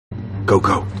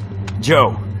Go.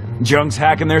 Joe, Jung's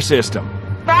hacking their system.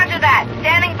 Roger that.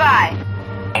 Standing by.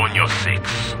 On your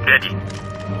 6. Ready.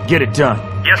 Get it done.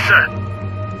 Yes, sir.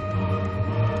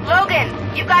 Logan,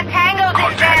 you got tangos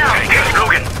in town. Yes,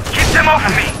 Logan. Keep them off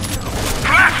me.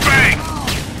 Flashbang!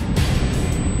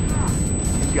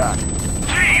 Got it.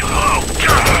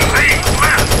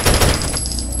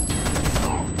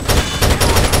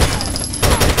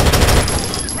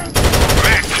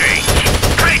 Back change.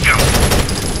 Take him!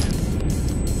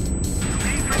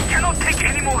 They cannot take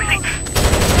any more hits.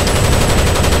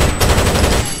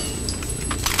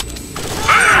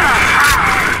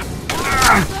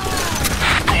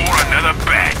 Score another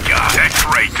bad guy.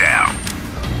 X-ray down.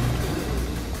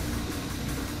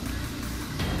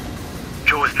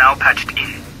 Joe is now patched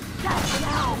in.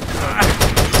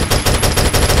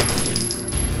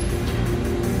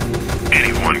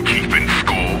 Anyone keeping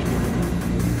score?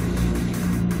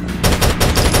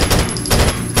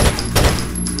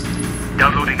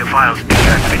 Downloading the files.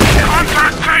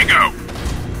 Contact Tango!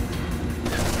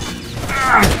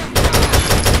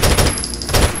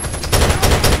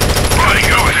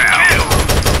 Tango is out.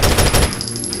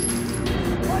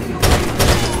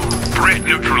 Threat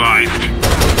neutralized.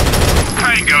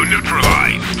 Tango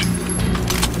neutralized.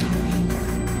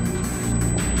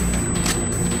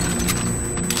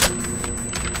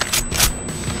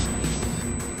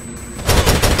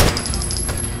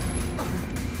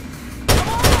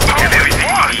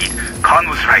 Khan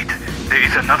was right. There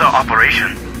is another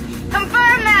operation.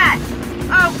 Confirm that!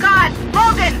 Oh God,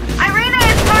 Logan! Irina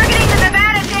is targeting the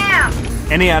Nevada dam!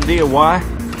 Any idea why?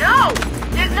 No!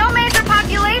 There's no major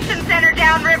population center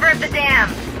downriver of the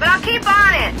dam, but I'll keep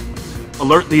on it.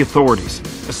 Alert the authorities.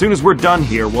 As soon as we're done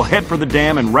here, we'll head for the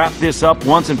dam and wrap this up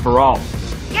once and for all.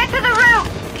 Get to the roof!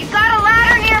 You've got a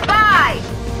ladder nearby!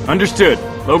 Understood.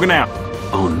 Logan out.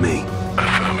 On me.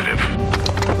 Affirmative.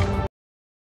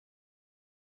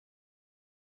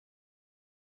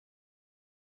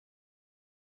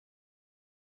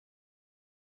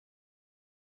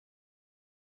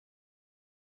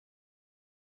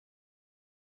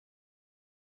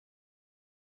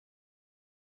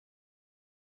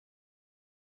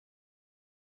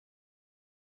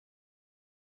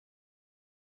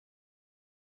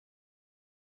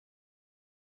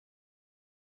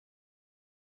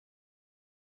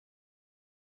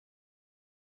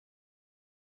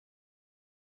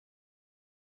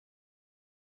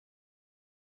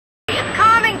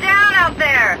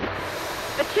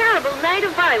 The terrible night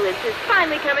of violence is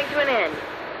finally coming to an end.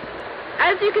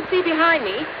 As you can see behind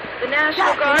me, the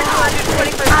National Guard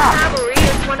 221st Cavalry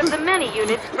is one of the many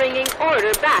units bringing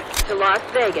order back to Las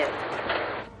Vegas.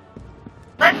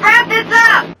 Let's wrap this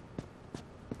up!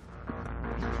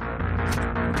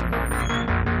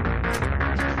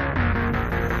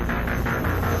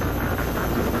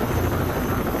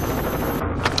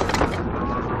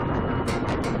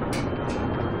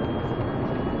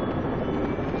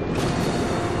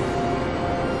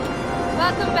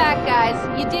 Welcome back, guys.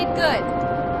 You did good.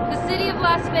 The city of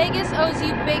Las Vegas owes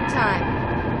you big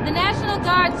time. The National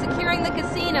Guard's securing the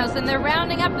casinos, and they're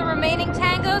rounding up the remaining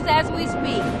tangos as we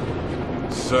speak.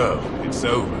 So, it's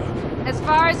over. As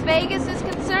far as Vegas is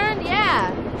concerned,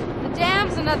 yeah. The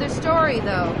dam's another story,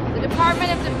 though. The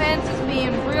Department of Defense is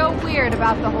being real weird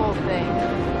about the whole thing.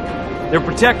 They're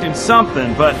protecting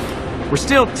something, but we're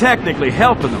still technically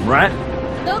helping them, right?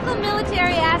 Local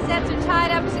military assets are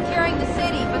tied up securing the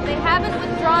city, but they haven't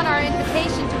withdrawn our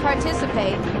invitation to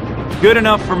participate. Good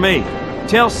enough for me.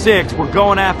 Tell 6 we're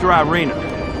going after Irina.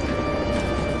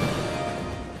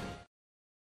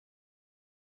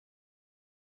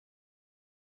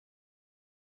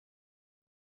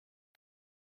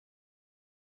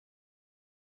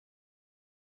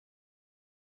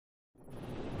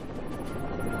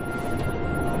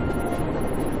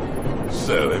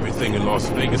 So, everything in Las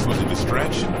Vegas was a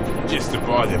distraction? Just to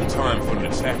buy them time for an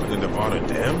attack on the Nevada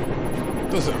Dam?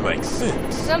 Doesn't make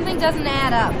sense. Something doesn't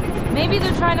add up. Maybe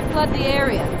they're trying to flood the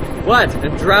area. What?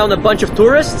 And drown a bunch of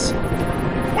tourists?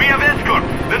 We have escort.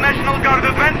 The National Guard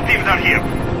defense teams are here.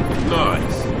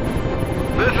 Nice.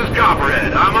 This is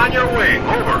Copperhead. I'm on your wing.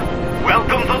 Over.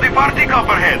 Welcome to the party,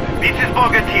 Copperhead. This is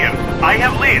Boggett here. I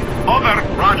have lead. Over.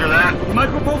 Roger that. My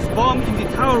proposed bomb in the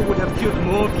tower would have killed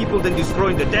more people than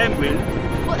destroying the dam will.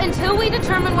 Well, until we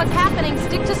determine what's happening,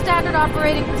 stick to standard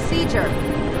operating procedure.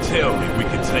 Tell me we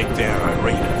can take down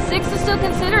Irina. 6 is still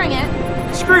considering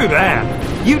it. Screw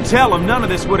that. You tell him none of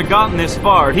this would have gotten this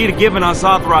far. He'd have given us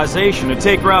authorization to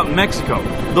take her out in Mexico.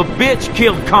 The bitch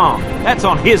killed Kong. That's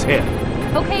on his head.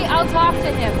 Okay, I'll talk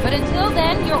to him, but until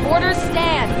then, your orders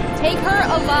stand. Take her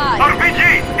alive.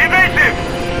 RPG! Evasive!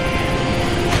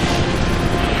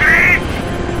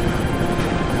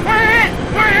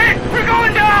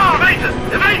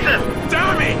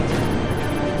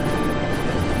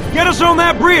 us on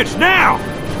that bridge, now!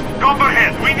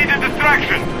 Copperhead, we need a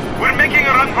distraction. We're making a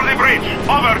run for the bridge.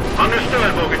 Over.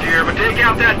 Understood, Bogatir, but take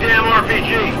out that damn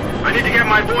RPG. I need to get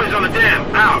my boys on the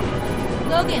dam. Out.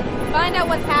 Logan, find out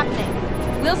what's happening.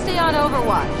 We'll stay on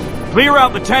overwatch. Clear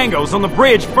out the tangos on the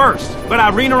bridge first, but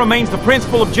Irina remains the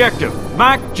principal objective.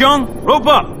 Mike, Jung, rope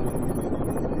up!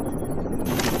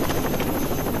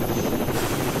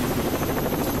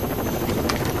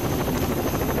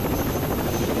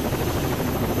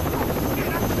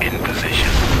 In position.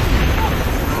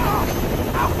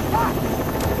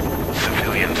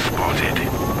 Civilian spotted.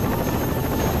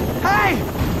 Hey!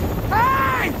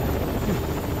 Hey!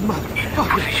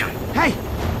 Motherfucker! Hey!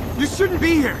 You shouldn't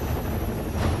be here!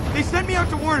 They sent me out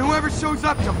to warn whoever shows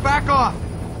up to back off.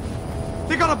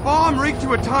 They got a bomb rigged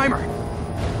to a timer.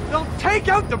 They'll take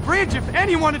out the bridge if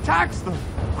anyone attacks them.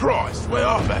 Christ, where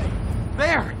are they?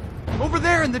 There! Over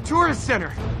there in the tourist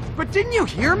center. But didn't you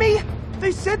hear me?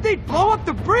 They said they'd blow up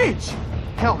the bridge.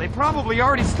 Hell, they probably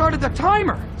already started the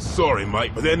timer. Sorry,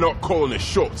 mate, but they're not calling the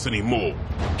shots anymore.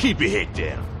 Keep your head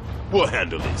down. We'll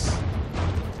handle this.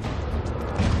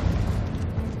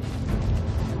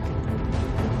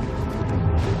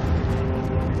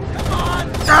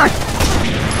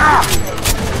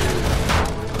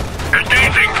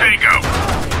 Engaging Tango.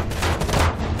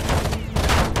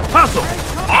 Hustle!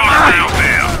 On our way out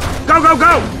there. Go, go,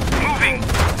 go! Moving.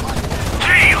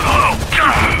 Gee, hello.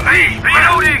 Hey,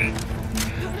 reloading.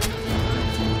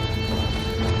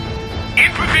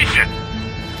 In position.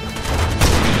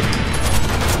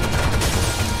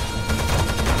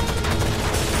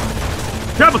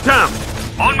 Double time!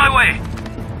 On my way.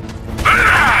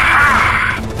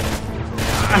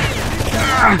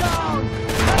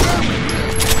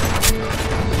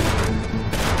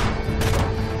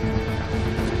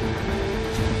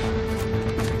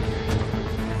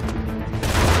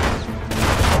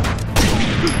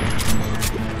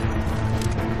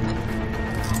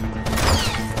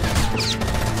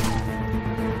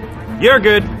 You're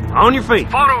good. On your feet.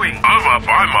 Following. I'm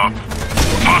up.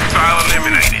 Hostile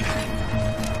eliminated.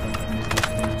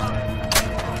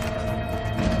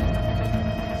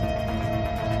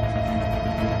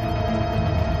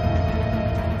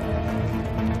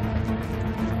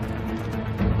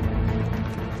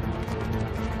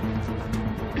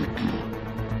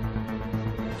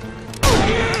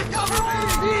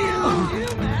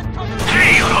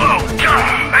 Hey, hello.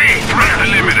 Hey, threat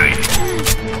eliminated.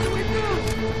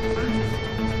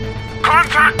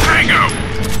 Contact Tango!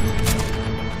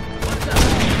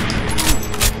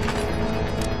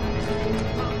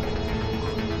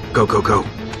 Go, go, go.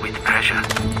 With pressure.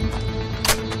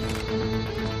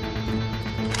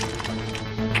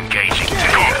 Engaging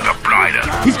Tango. The Blighter.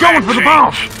 He's going for the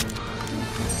bomb!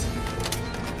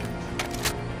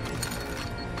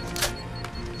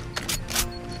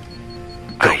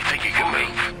 I think you can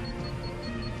move.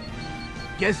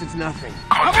 Guess it's nothing.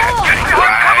 Contact getting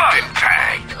dragged and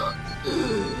tagged.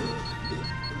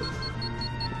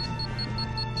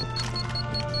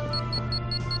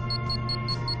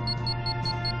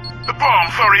 The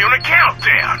bomb's already on a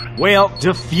countdown. Well,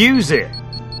 defuse it.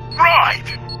 Right.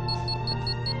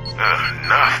 A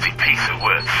nasty piece of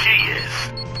work she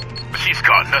is. But she's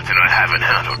got nothing I haven't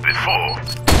handled before.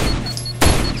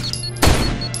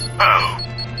 Oh,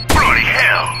 bloody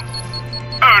hell.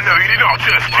 Oh no, you did not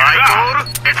just do that.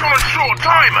 It's on a short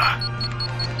timer.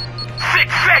 6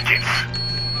 seconds.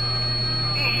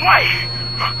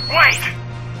 Wait.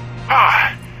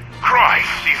 Ah, Christ,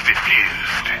 she's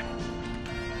diffused.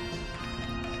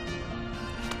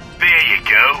 There you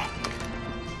go.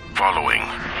 Following.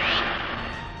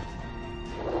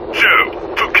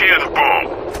 Joe, took care of the bomb.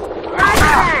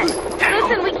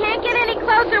 Listen, we can't get any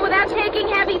closer without taking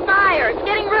heavy fire. It's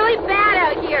getting really bad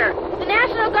out here. The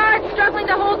National Guard's struggling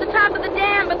to hold the top of the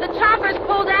dam, but the chopper's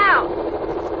pulled out.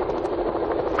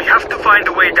 We have to find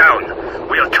a way down.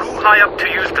 We are too high up to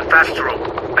use the fast rope.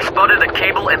 I spotted a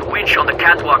cable and winch on the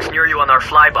catwalks near you on our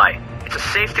flyby. It's a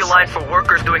safety line for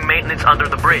workers doing maintenance under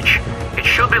the bridge. It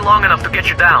should be long enough to get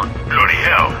you down. Bloody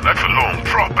hell, that's a long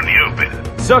drop in the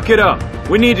open. Suck it up.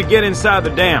 We need to get inside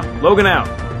the dam. Logan out.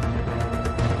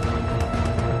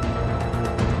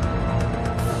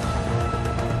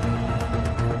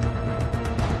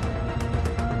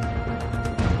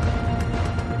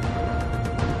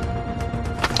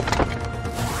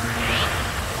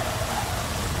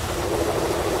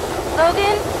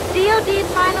 Logan, DOD's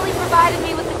finally provided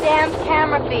me with the dam's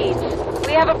camera feeds.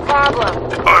 We have a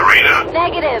problem. Irina.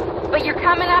 Negative, but you're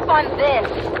coming up on this.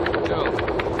 Joe,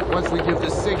 once we give the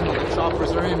signal, the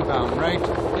choppers are inbound, right?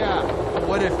 Yeah.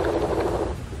 What if...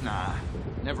 Nah,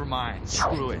 never mind.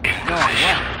 Screw it. No,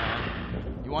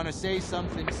 what? You You want to say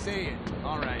something, say it.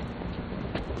 All right.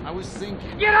 I was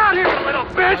thinking... Get out here, you little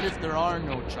bitch! What if there are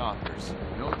no choppers?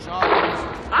 No choppers?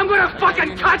 I'm gonna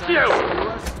fucking cut you!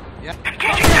 Yeah.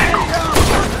 Engaging tango!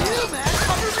 You, man!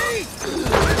 Cover me!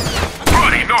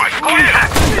 Bloody nice kill!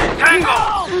 Tango!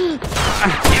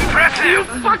 Impressive! You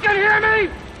fucking hear me?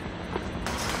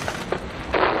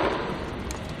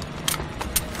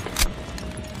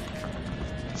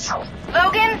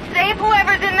 Logan, save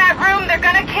whoever's in that room. They're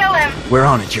gonna kill him. We're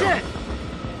on it, Joe.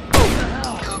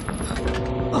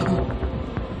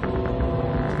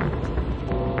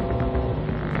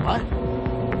 What?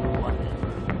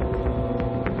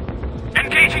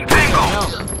 Engaging tango!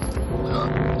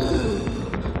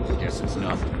 Guess it's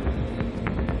nothing.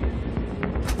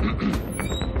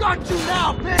 Got you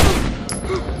now, bitch!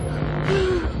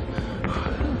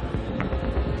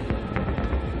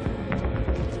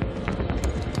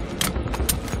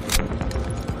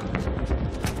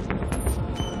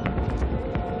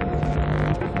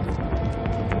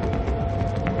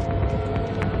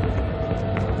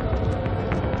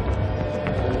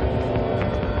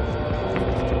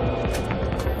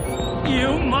 You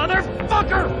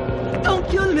motherfucker! Don't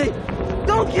kill me!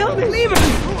 Don't kill me! Leave him!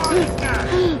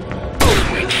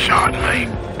 Sweet shot, mate.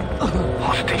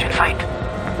 Hostage in sight.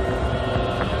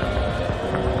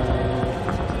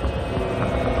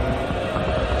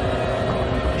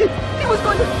 He was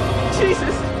going to...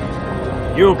 Jesus!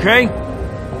 You okay?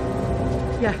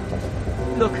 Yeah.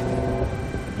 Look,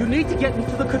 you need to get me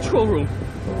to the control room.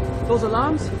 Those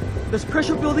alarms? There's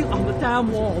pressure building on the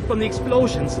damn wall from the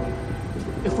explosions.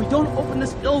 If we don't open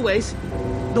this spillways,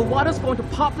 the water's going to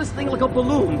pop this thing like a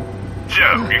balloon.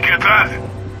 Joe, you get that?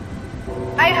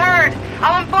 I heard.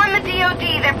 I'll inform the DOD.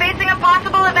 They're facing a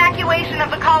possible evacuation of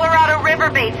the Colorado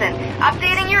River Basin.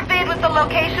 Updating your vid with the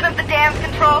location of the dam's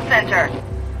control center.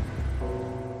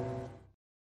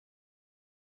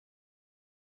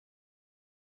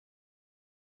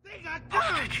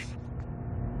 Hostage.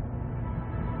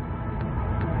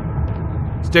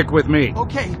 Stick with me.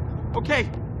 Okay, okay.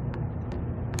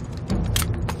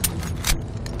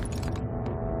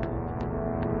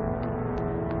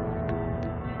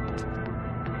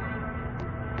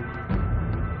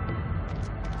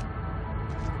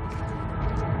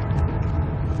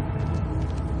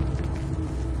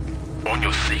 On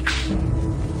your six.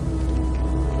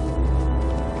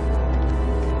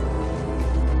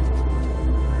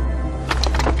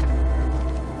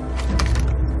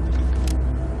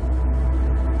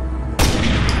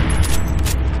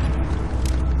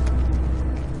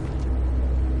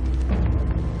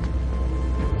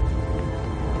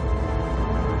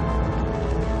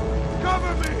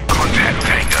 Cover me! Contact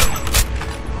Tango.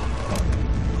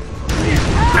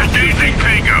 Engaging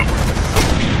Tango.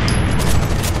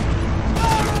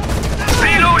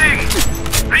 Reloading!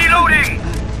 Reloading!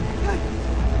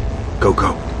 Go, go.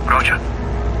 Roger.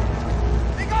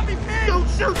 They got me pinned! Don't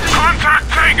shoot me! Contact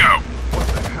Tango! What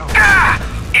the hell? Ah!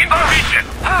 In position!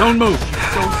 Don't move.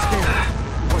 So scared.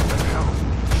 What the hell?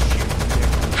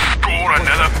 Score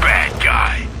another bad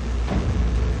guy.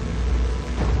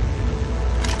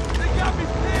 They got me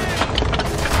pinned!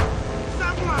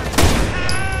 Someone!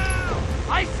 Help!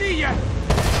 I see ya!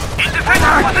 In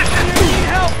defensive position! Need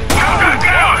help! Go, go,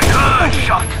 go! Good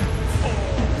shot!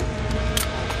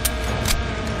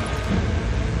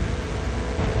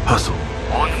 Hustle.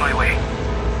 On my way.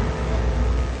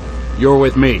 You're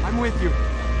with me. I'm with you.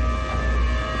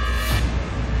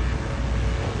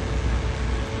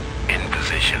 In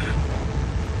position.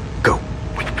 Go.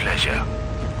 With pleasure.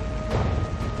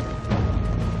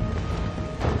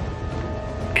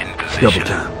 In position. Double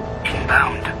time.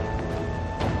 Inbound.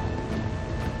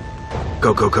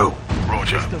 Go, go, go.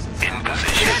 Roger. In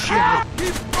position.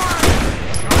 Keep firing!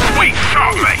 Sweet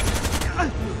shot, mate!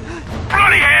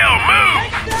 Bloody hell,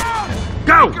 move!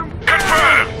 Go!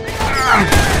 Confirm!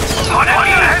 On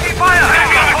heavy fire!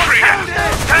 Tango the trigger!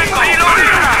 Tango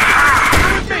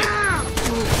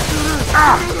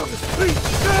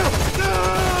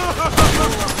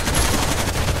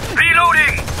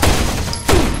reloading!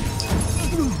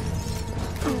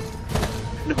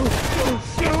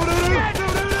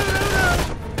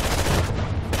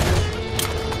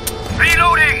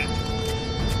 Reloading!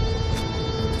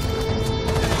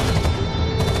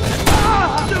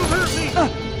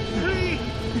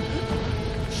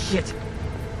 Shit.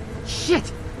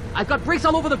 Shit! I've got brakes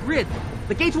all over the grid.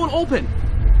 The gates won't open.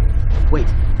 Wait.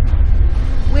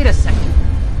 Wait a second.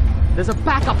 There's a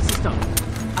backup system.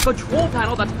 A control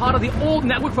panel that's part of the old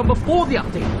network from before the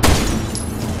update.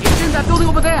 It's in that building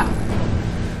over there.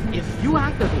 If you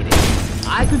activate it,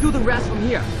 I can do the rest from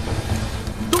here.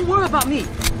 Don't worry about me.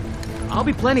 I'll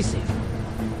be plenty safe.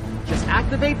 Just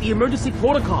activate the emergency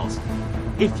protocols.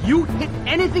 If you hit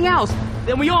anything else,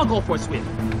 then we all go for a swim.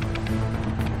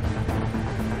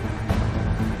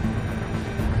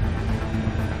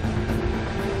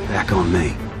 Back on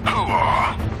me.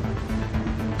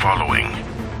 Following.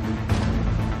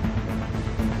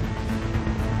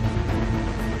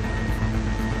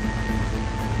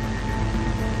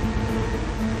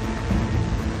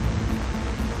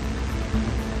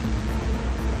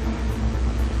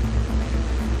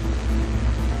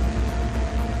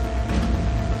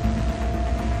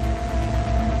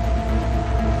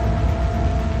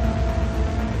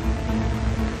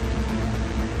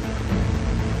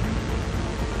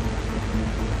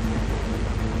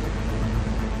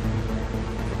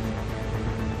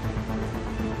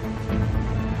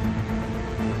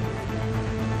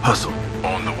 Hustle.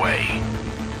 On the way.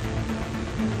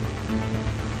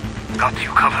 Got you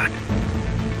covered.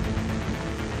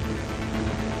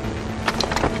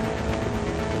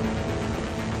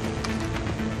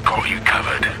 Got you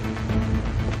covered.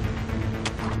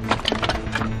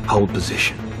 Hold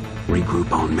position.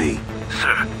 Regroup on me.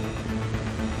 Sir.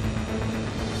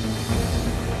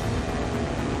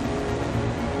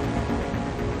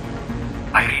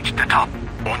 I reached the top.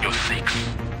 On your six.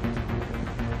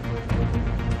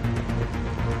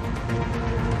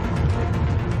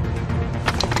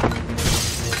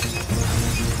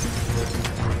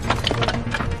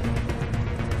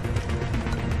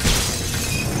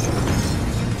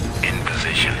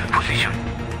 Position.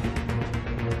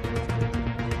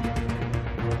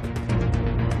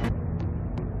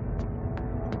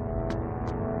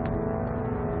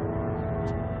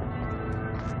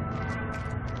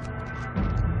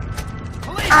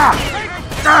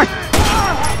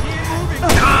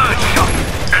 Good shot.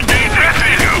 Indeed, that's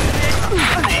you.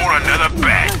 Score another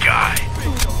bad guy.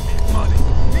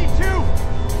 Me too!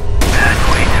 Bad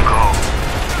way to go.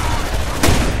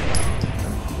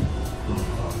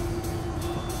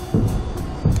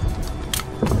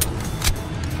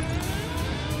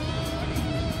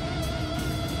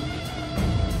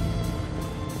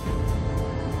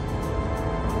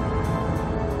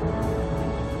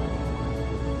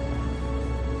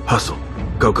 Hustle.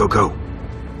 Go, go, go.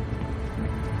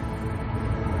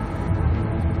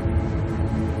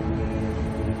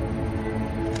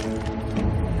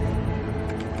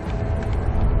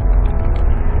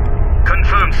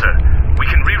 Confirmed, sir. We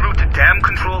can reroute to dam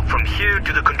control from here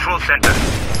to the control center.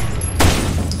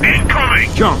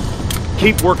 Incoming! Jump.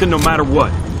 Keep working no matter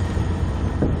what.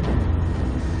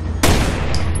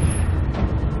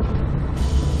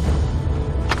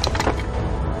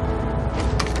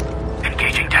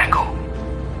 Engaging Tango.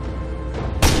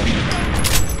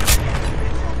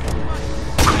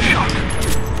 Good shot.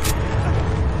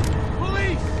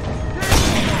 Police!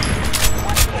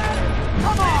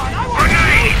 Come on! I want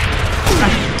Grenade!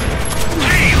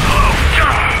 Team low!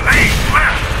 Hey,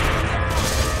 left!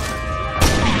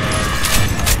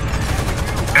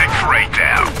 X-ray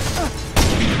down.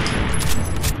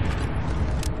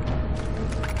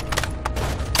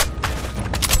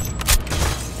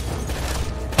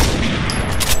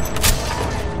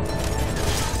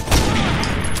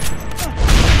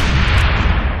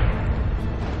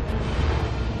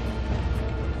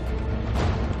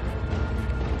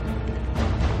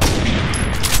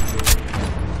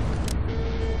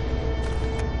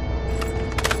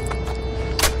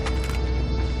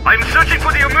 I'm searching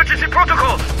for the emergency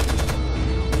protocols.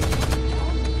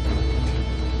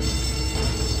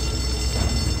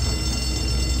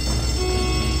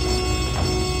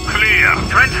 Clear.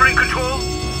 Transferring control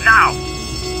now.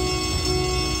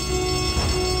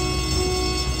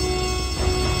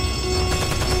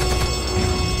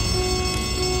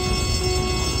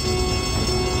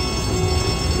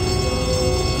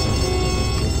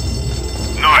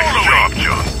 Nice job,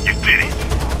 John. You did it.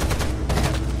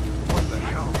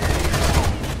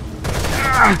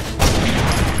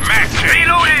 Match it.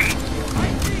 Reloading.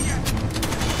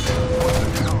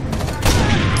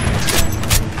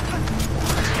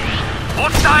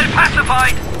 Hostile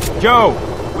pacified. Joe,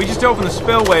 we just opened the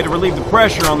spillway to relieve the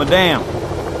pressure on the dam.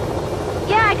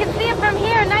 Yeah, I can see it from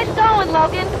here. Nice going,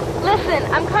 Logan. Listen,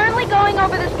 I'm currently going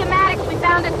over the schematics we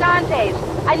found at Dante's.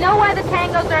 I know why the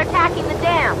Tangos are attacking the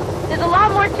dam. There's a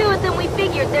lot more to it than we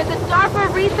figured. There's a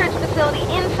DARPA research facility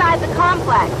inside the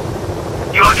complex.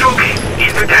 You're joking.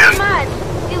 In the Pretty dam. much.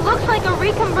 It looks like a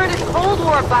reconverted Cold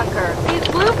War bunker. These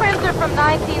blueprints are from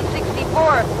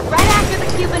 1964, right after the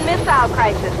Cuban Missile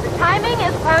Crisis. The timing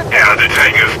is perfect. How did the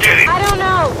Tangos get it? I don't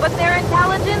know, but their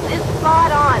intelligence is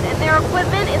spot on, and their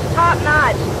equipment is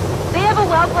top-notch. They have a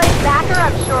well-placed backer,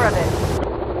 I'm sure of it.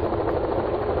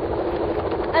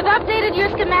 I've updated updated your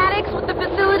schematics with the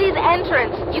facility's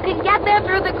entrance. You can get there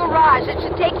through the garage. It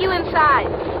should take you inside.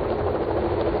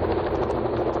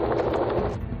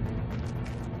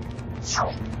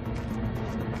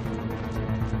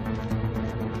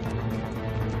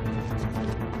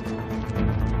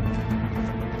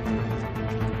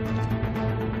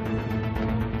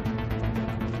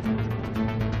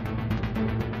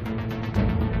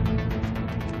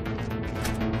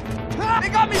 They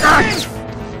got me pinned!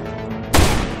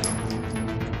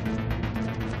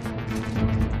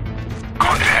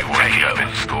 Contact radio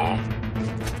in school.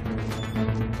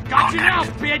 Got you now,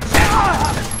 bitch!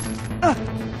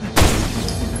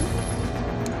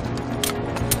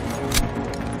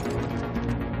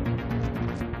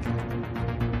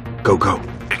 Go.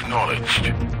 Acknowledged.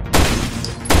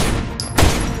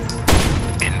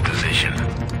 In position.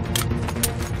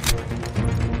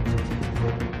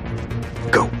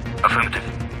 Go. Affirmative.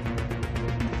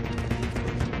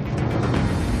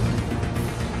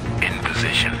 In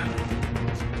position.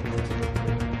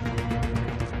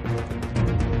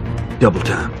 Double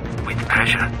time. With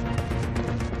pressure.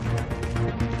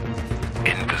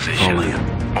 In position. All in.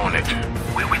 On it.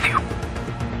 We're with you.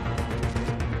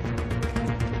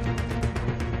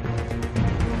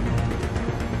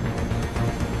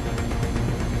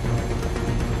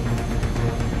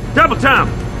 Double time!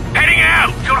 Heading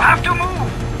out! You'll have to move!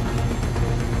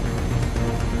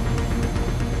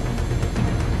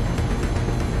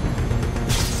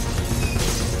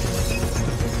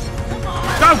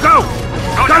 Go! Go!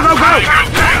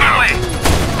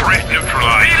 Threat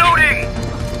neutralized. Reloading!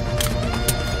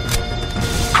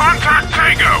 Contact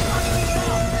Tango!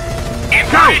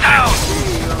 Inside down!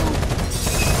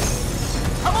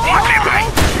 Watch it,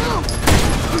 mate!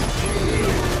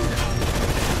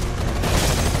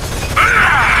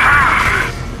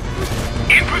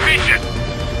 In position!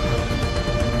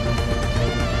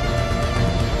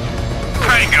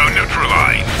 Tango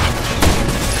neutralized.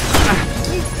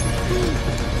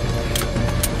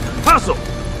 Hustle!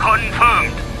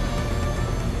 Confirmed.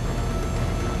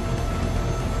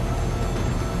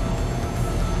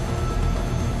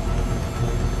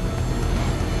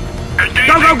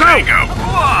 Go!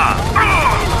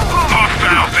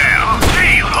 Hostile there.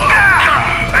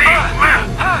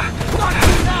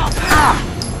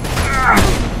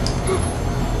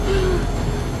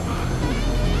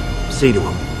 See to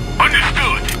him.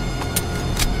 Understood.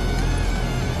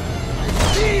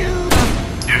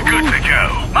 You're good to go.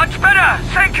 Much better,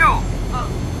 thank you.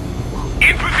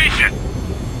 In position.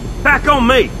 Back on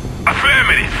me!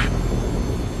 Affirmative.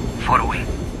 Following.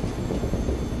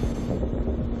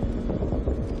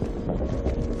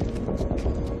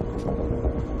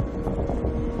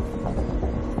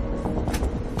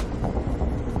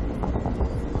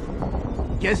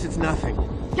 Guess it's nothing.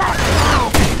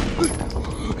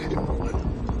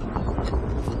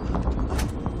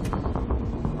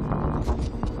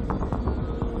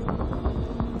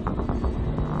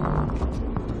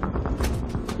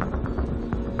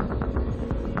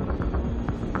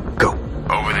 Go.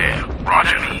 Over there.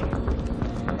 Roger me.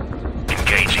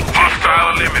 Engaging.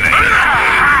 Hostile eliminated.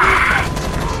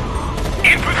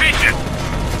 In position.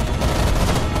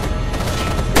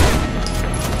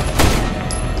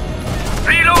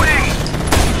 Reloading.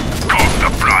 Got the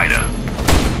blighter.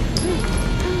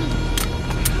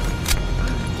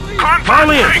 Contact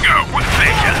Tango with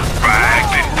pleasure.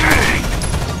 Bagged and tagged.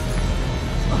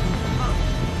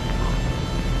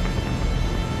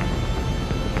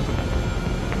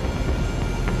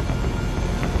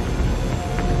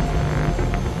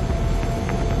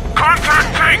 Contact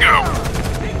Tango!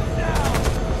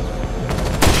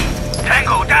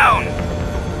 Tango down!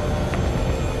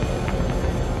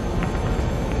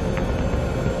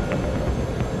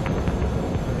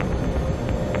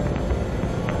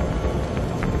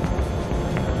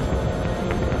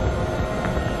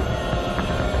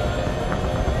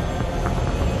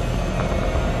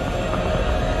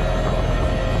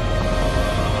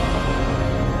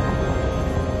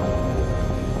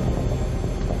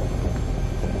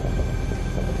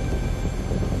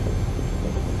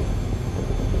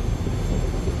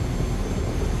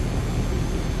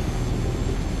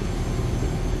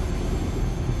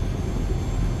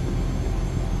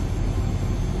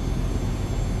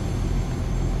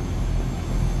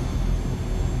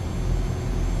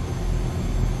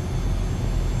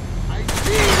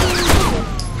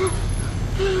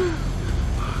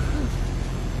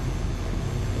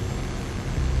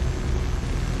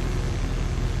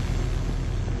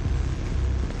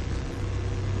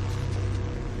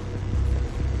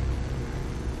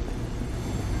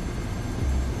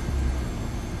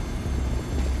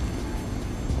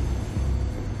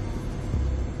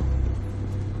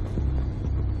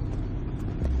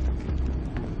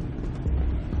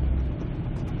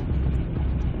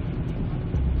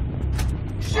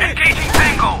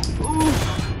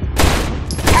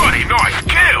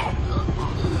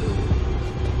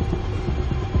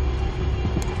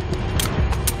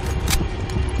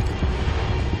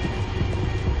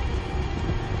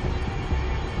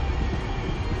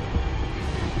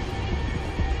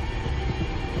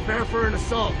 Prepare for an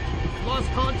assault. Lost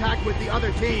contact with the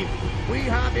other team. We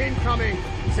have incoming.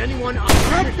 Is anyone up?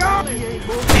 Impressive!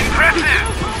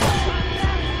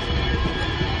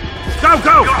 Go,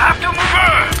 go! You'll have to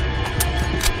move!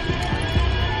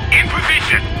 In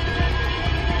position!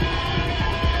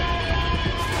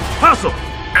 Hustle!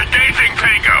 Engaging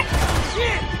Tango!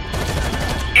 Shit!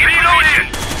 Reloading!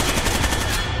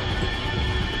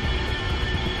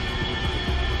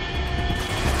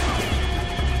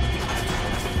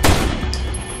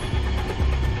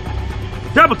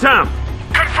 Double time!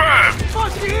 Confirmed!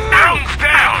 Fuck you! Hounds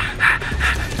down!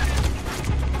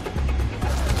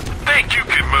 Think you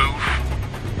can move?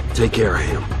 Take care of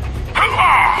him.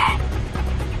 Hoo-ah!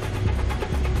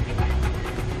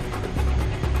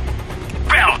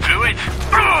 That'll do it!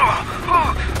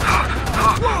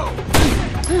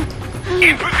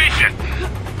 In position!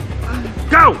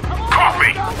 Go!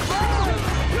 Copy!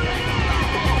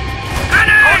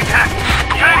 Contact!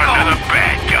 Score another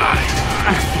bad guy!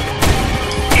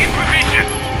 In position!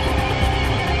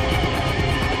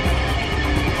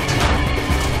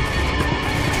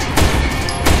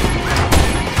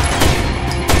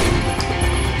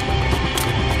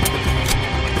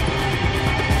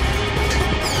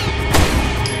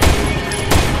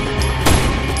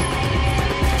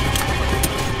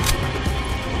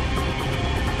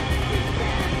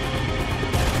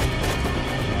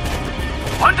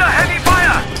 Under heavy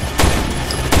fire!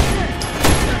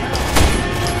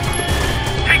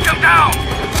 Take them down!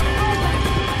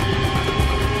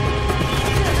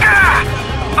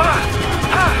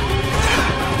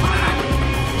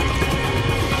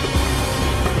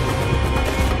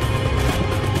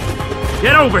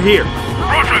 Get over here!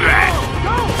 Roger that!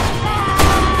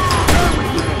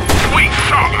 Sweet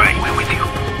shot, mate! We're with you.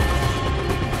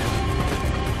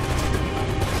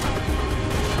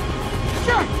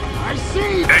 I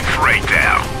see! X-ray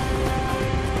down.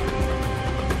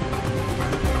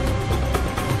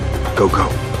 Go, go.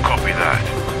 Copy that.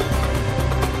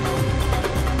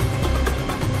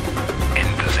 In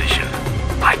position.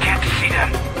 I can't see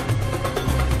them.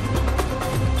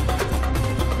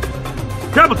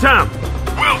 Double time!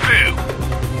 Will do.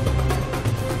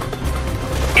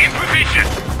 In position.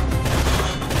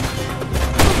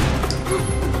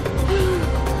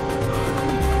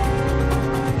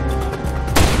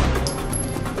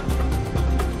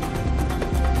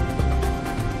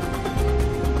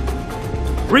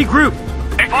 Regroup!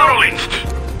 Acknowledged.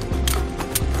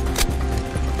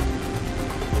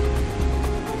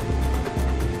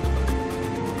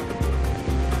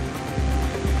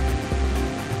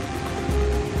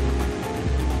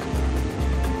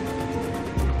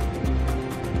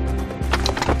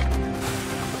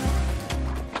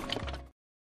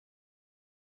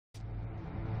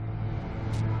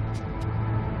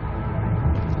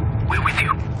 We're with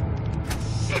you.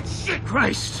 Shit,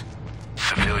 Christ!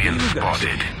 Civilians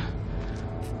spotted.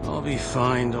 I'll be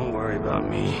fine, don't worry about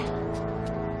me.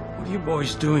 What are you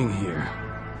boys doing here?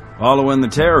 Following the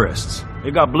terrorists.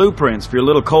 They got blueprints for your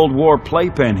little Cold War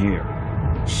playpen here.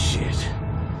 Shit.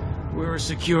 We were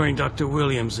securing Dr.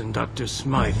 Williams and Dr.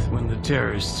 Smythe when the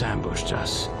terrorists ambushed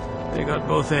us. They got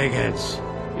both eggheads.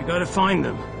 You gotta find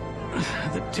them.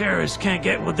 The terrorists can't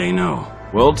get what they know.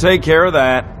 We'll take care of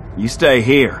that. You stay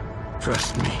here.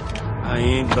 Trust me, I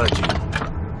ain't budging.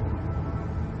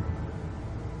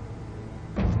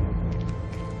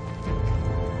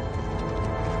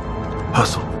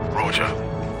 Hustle. Roger.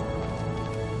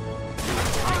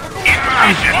 In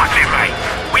position. Watch it, mate.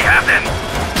 We have them.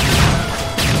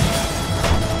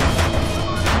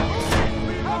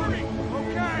 Hurry!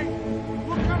 Okay!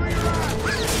 We're coming around!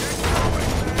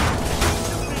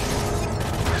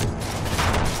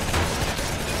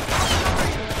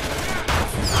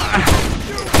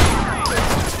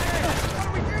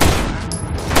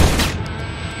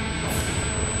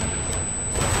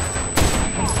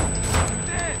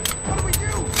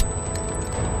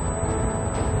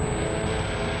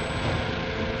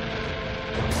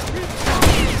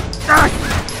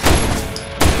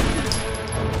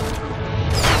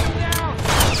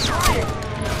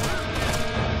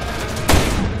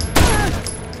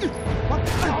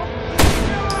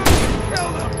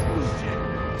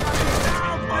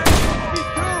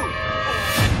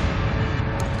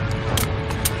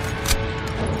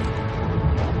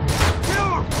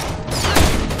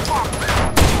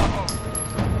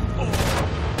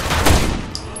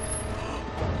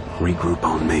 Regroup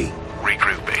on me.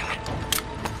 Regrouping.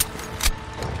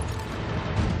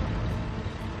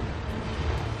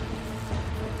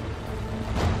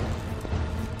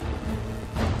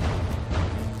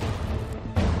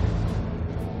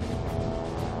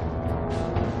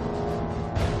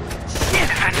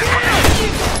 Defensive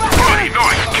position.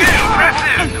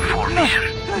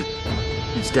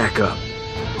 Stack up.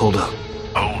 Hold up.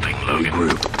 Holding, Logan.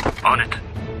 Regroup. On it.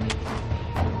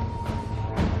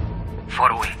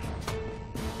 Far away.